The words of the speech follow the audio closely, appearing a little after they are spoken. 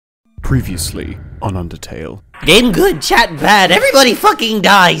Previously on Undertale. Game good, chat bad, everybody fucking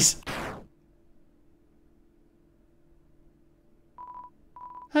dies!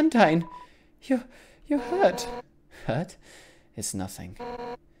 Undyne, you're hurt. Hurt? It's nothing.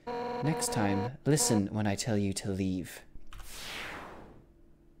 Next time, listen when I tell you to leave.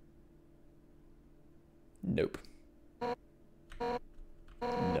 Nope.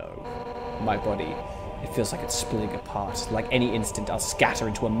 No. My body, it feels like it's splitting apart. Like any instant I'll scatter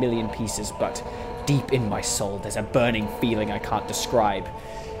into a million pieces, but deep in my soul there's a burning feeling I can't describe.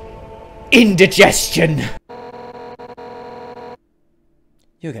 Indigestion!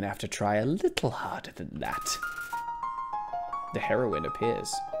 You're gonna have to try a little harder than that. The heroine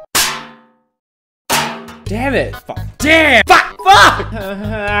appears. Damn it! Fuck! Damn! Fuck! Fuck!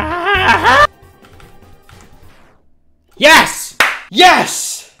 Yes!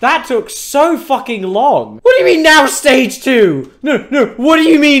 Yes! That took so fucking long. What do you mean now stage 2? No, what do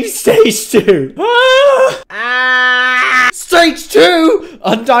you mean stage 2? Stage 2!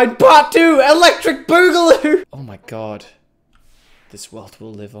 Undyne Part 2! Electric Boogaloo! Oh my god. This world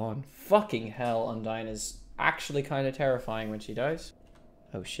will live on. Fucking hell, Undyne is actually kind of terrifying when she dies.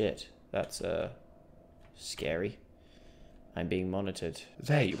 Oh shit, that's, scary. I'm being monitored.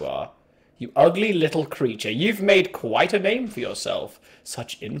 There you are. You ugly little creature, you've made quite a name for yourself.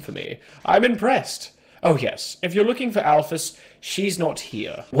 Such infamy. I'm impressed. Oh yes, if you're looking for Alphys, she's not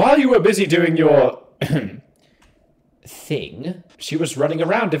here. While you were busy doing your... thing, she was running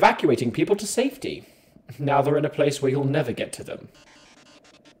around evacuating people to safety. Now they're in a place where you'll never get to them.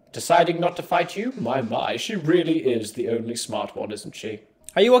 Deciding not to fight you? My, she really is the only smart one, isn't she?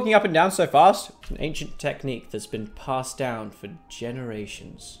 Are you walking up and down so fast? It's an ancient technique that's been passed down for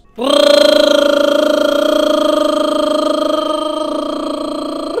generations.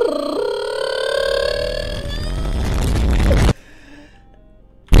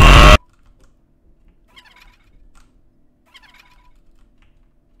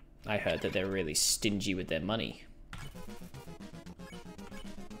 I heard that they're really stingy with their money.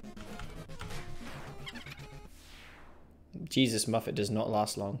 Jesus, Muffet does not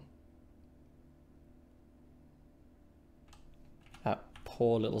last long. That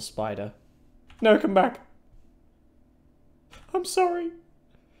poor little spider. No, come back. I'm sorry.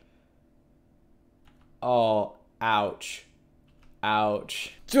 Oh, ouch.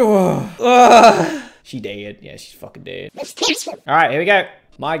 Ouch. She dead. Yeah, she's fucking dead. Alright, here we go.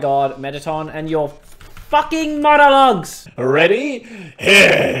 My god, Mettaton and your fucking monologues! Ready?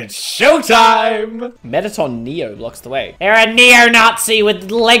 It's showtime! Mettaton Neo blocks the way. They're a neo-Nazi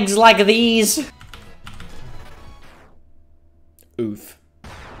with legs like these! Oof.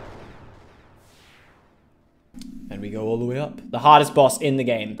 And we go all the way up. The hardest boss in the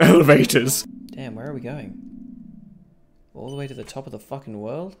game. Elevators. Damn, where are we going? All the way to the top of the fucking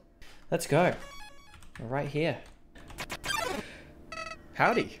world? Let's go. We're right here.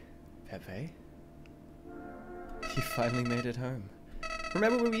 Howdy, Pepe. You finally made it home.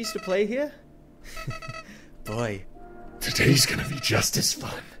 Remember when we used to play here? Boy. Today's gonna be just as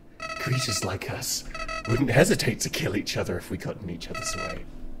fun. Creatures like us wouldn't hesitate to kill each other if we got in each other's way.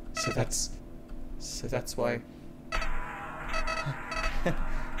 So that's why...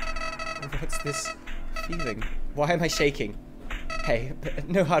 What's this feeling? Why am I shaking? Hey,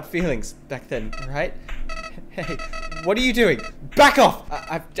 no hard feelings back then, right? Hey, what are you doing? Back off!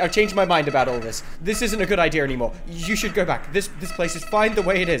 I've changed my mind about all this. This isn't a good idea anymore. You should go back. This place is fine the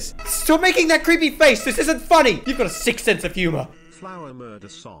way it is. Stop making that creepy face! This isn't funny! You've got a sick sense of humor. Flower Murder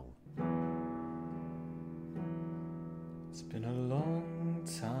Song. It's been a long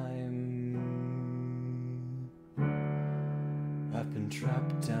time. I've been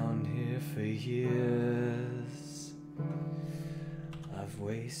trapped down here for years. I've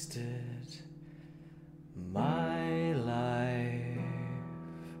wasted my life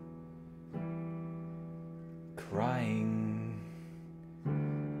crying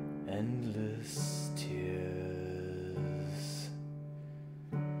endless tears,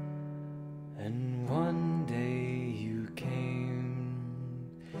 and one day you came,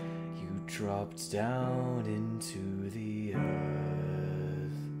 you dropped down into the earth.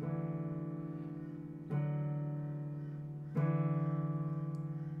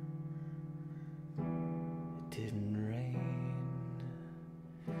 Didn't rain,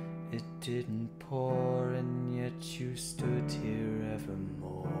 it didn't pour, and yet you stood here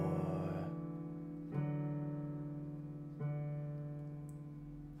evermore.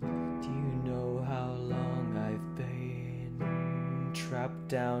 Do you know how long I've been trapped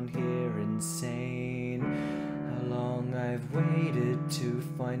down here insane? How long I've waited to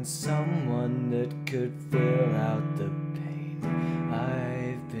find someone that could fill out the pain.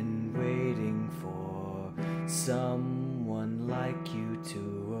 I've been waiting someone like you to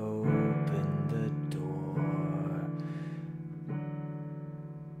open the door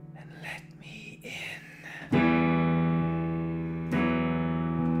and let me in.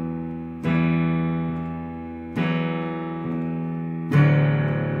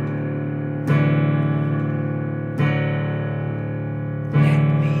 Let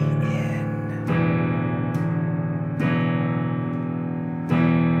me in.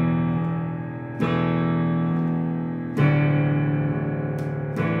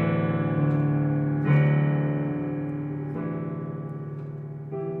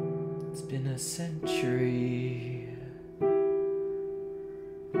 It's been a century.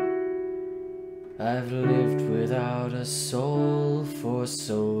 I've lived without a soul for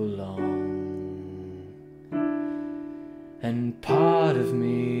so long, and part of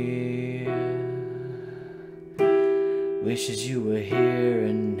me wishes you were here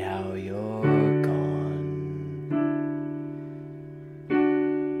and now you're gone.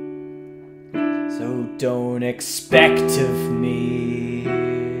 So don't expect of me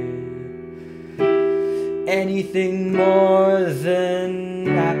anything more than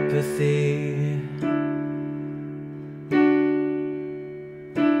apathy,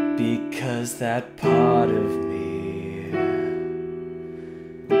 because that part of me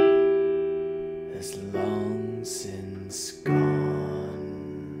has long since gone.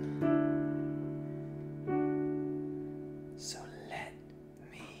 So let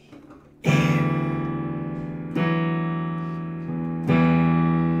me in.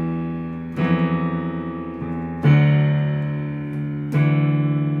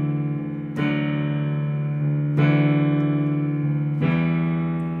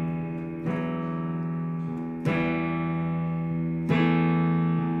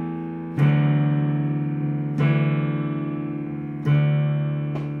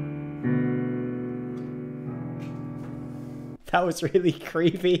 That was really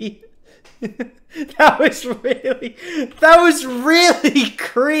creepy. That was really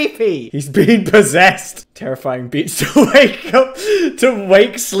creepy. He's been possessed. Terrifying beats to wake up, to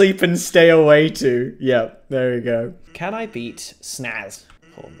wake, sleep, and stay away to. Yep, there we go. Can I beat Snaz?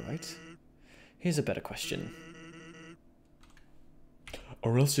 All right. Here's a better question.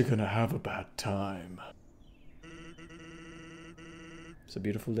 Or else you're gonna have a bad time. It's a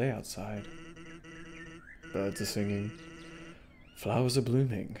beautiful day outside. Birds are singing. Flowers are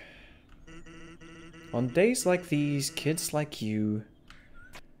blooming. On days like these, kids like you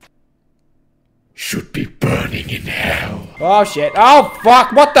Should be burning in hell. Oh shit. Oh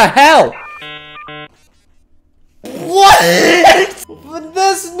fuck, what the hell? What?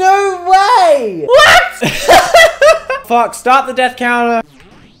 There's no way! What? Fuck, start the death counter.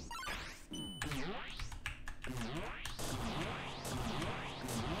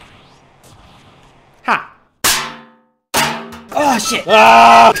 Ha! Oh shit!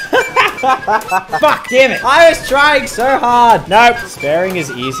 Ah! Fuck, damn it! I was trying so hard! Nope! Sparing is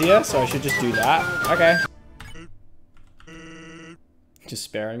easier, so I should just do that. Okay. Just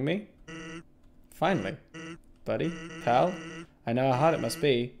sparing me? Finally. Buddy? Pal? I know how hard it must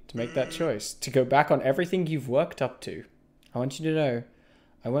be to make that choice. To go back on everything you've worked up to. I want you to know,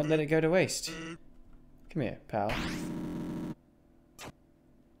 I won't let it go to waste. Come here, pal.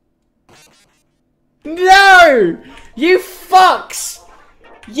 No! You fucks!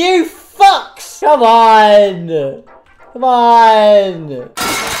 You fucks! Come on! Come on!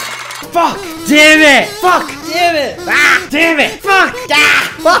 Fuck! Damn it! Fuck! Damn it! Ah! Damn it! Fuck!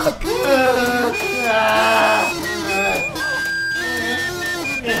 Ah! Fuck!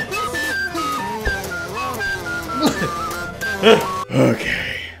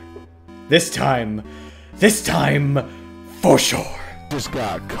 Okay. This time, for sure. Just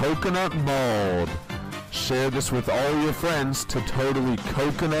got coconut mauled. Share this with all your friends to totally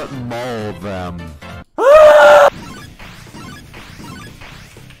coconut maul them.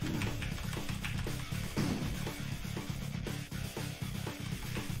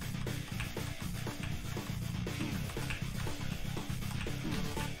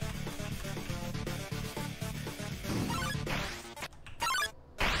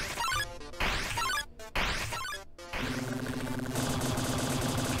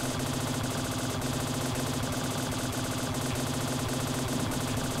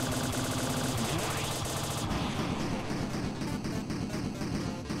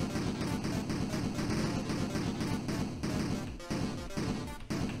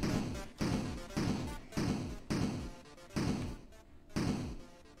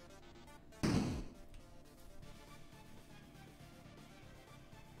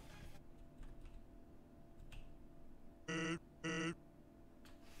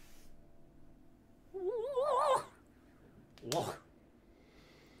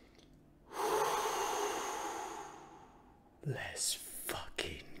 Let's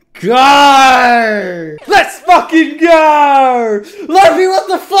fucking go! Let's fucking go! Lurpy, what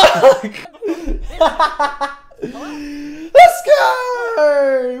the fuck? Let's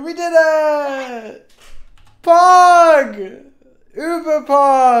go! We did it! Pog! Uber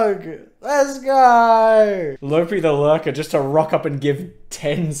Pog! Let's go! Lurpy the Lurker just to rock up and give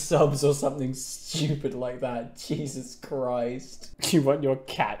 10 subs or something stupid like that. Jesus Christ. You want your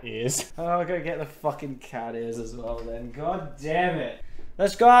cat ears? Oh, I'll go get the fucking cat ears as well then. God damn it.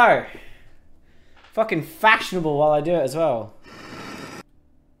 Let's go! Fucking fashionable while I do it as well.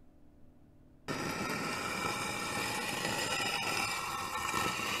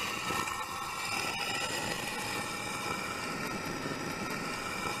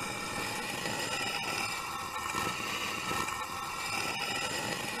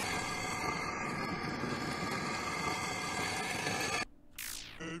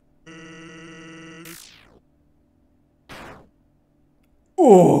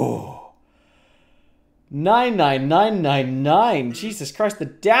 Oh, 99999. Jesus Christ, the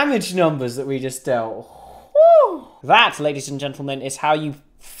damage numbers that we just dealt. Whew. That, ladies and gentlemen, is how you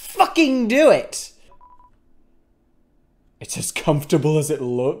fucking do it. It's as comfortable as it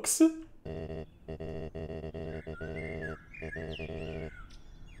looks. You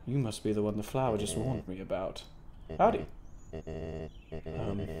must be the one the flower just warned me about. Howdy.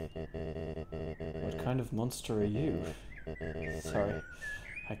 What kind of monster are you? Sorry,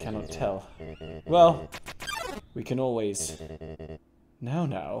 I cannot tell. Well, we can always...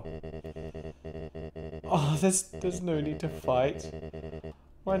 Now. Oh, there's no need to fight.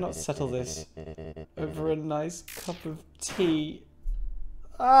 Why not settle this over a nice cup of tea?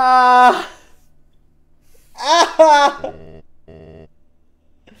 Ah! Ah!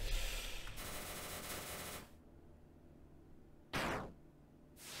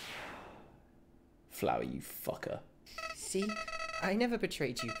 Flower, you fucker. See? I never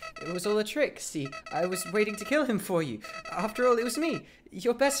betrayed you. It was all a trick, see? I was waiting to kill him for you. After all, it was me,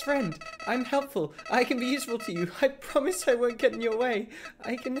 your best friend. I'm helpful. I can be useful to you. I promise I won't get in your way.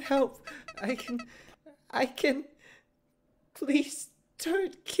 I can help. I can... Please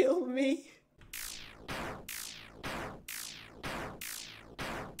don't kill me.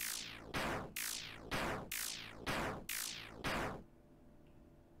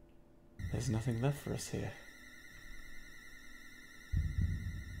 There's nothing left for us here.